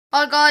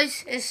Hi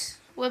guys,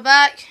 we're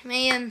back,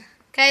 me and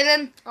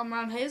Kaylin. I'm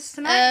around his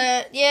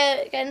tonight.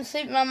 Yeah, getting to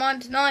sleep in my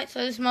mind tonight, so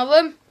this is my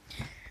room.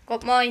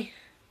 Got my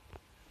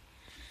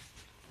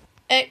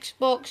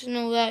Xbox and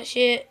all that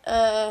shit,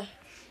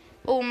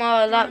 all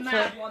my laptop.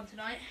 Mad one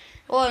tonight.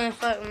 Oh, I'm a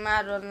fucking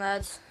mad one,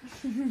 lads.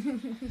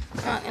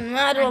 Fucking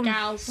mad And one.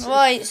 gals.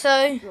 Right,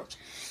 so,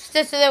 it's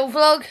just a little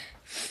vlog.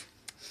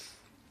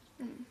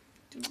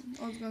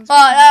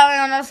 Right, hang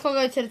on, let's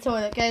go to the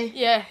toilet, okay?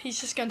 Yeah, he's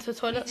just going to the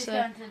toilet. He's just So.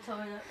 going to the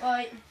toilet.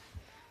 Right.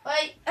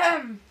 Wait,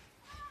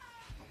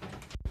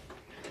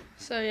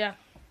 So yeah,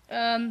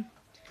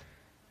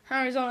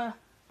 Harry's on a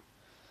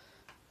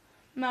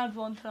mad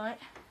one tonight.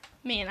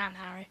 Me and Aunt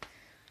Harry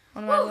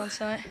on a mad one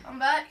tonight. I'm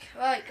back.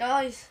 Right,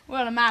 guys. We're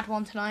on a mad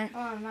one tonight.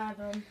 Oh, a mad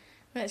one.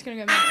 Wait, it's gonna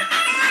go mad.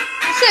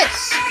 What's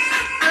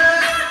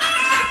this?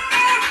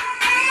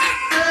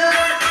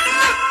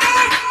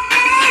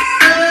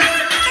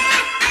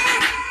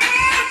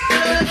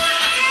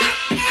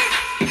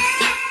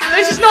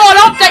 This is not an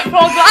update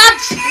vlog,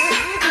 lads.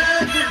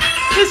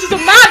 This is a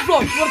mad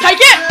vlog. You wanna take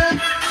it?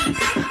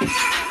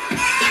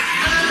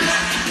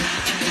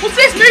 What's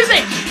this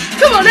music?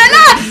 Come on then,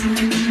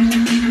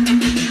 lads!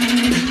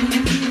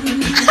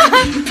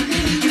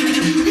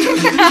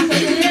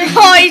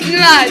 Oh, he's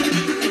mad.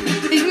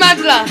 He's mad,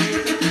 lad.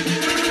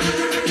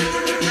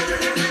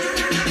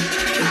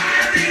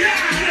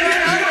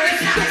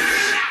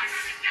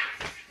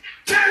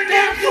 Turn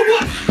down for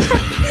what?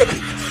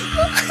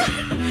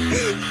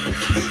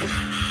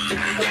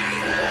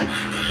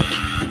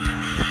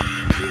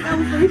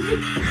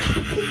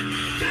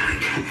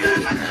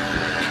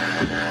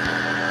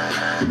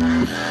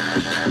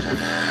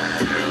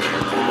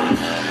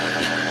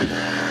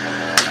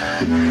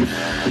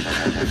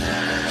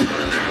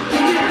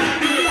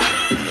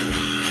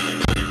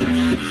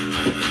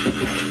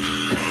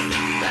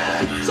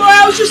 Sorry,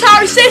 I was just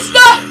Harry's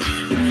sister.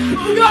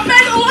 We got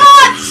mental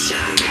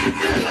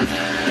lads.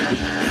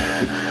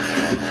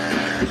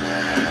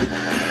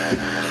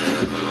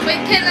 Wait,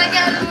 can I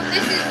get a little?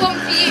 This is one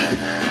for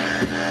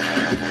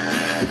you.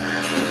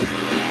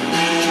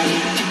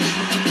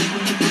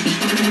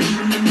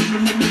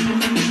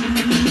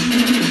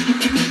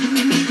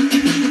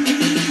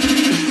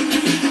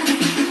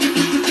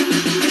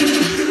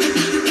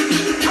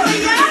 Oh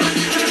yeah.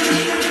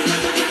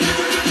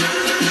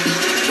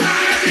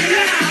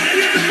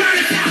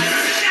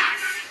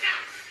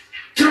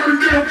 Turn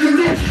down for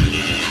what?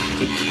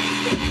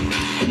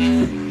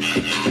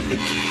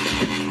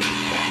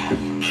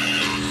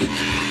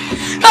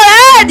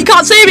 Oh yeah, you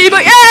can't see me,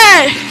 but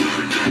yeah.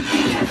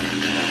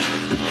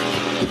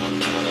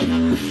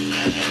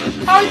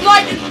 How's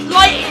lighting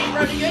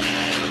really good?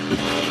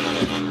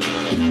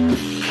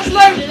 That's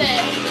loaded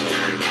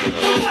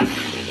there.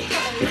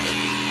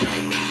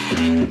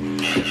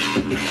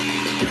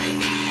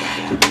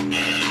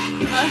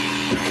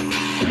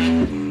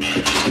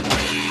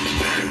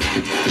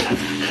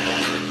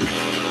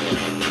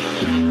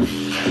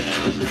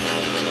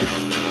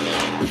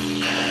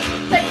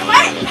 Take it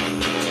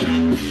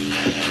away.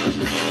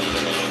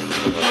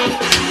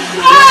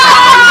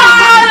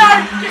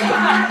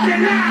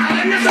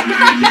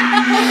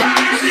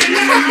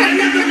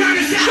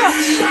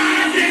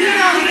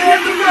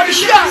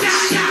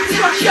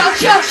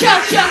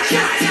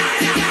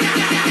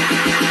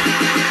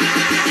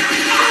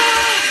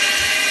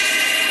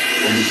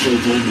 On the show,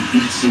 on the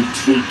beat, so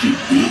twerk it,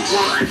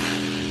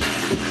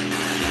 bitch.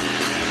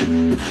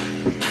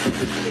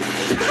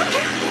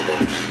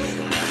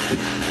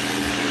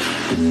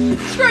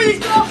 Screw these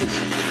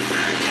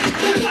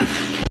glasses.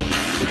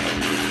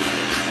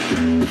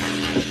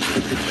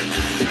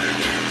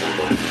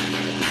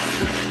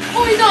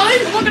 Oh no,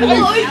 I'm not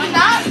gonna open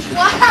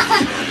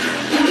that.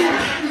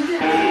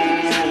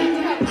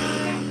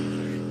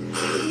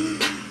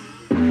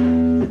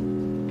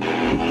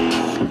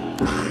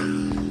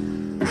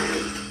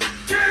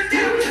 Turn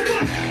down for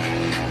what?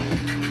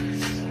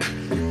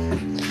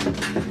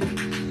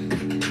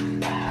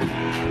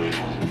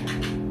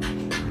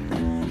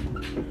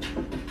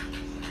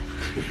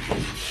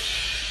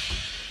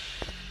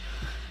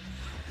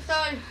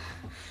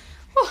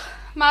 So,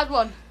 Mad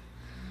one.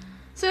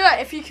 So yeah,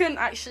 if you couldn't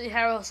actually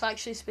hear us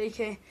actually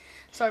speaking,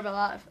 sorry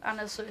about that. And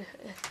also,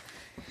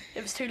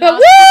 it was too loud.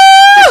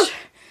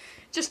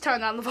 Just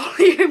turn down the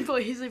volume,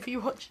 please, if you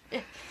watch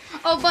it.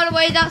 oh, by the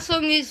way, that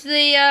song is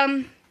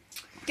the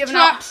Giving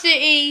Trap up.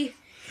 City,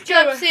 Go-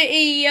 Trap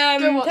City,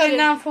 go watch Turn it.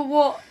 Down for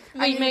What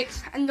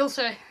remix. And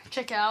also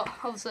check it out,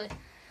 obviously.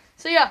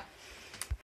 So yeah,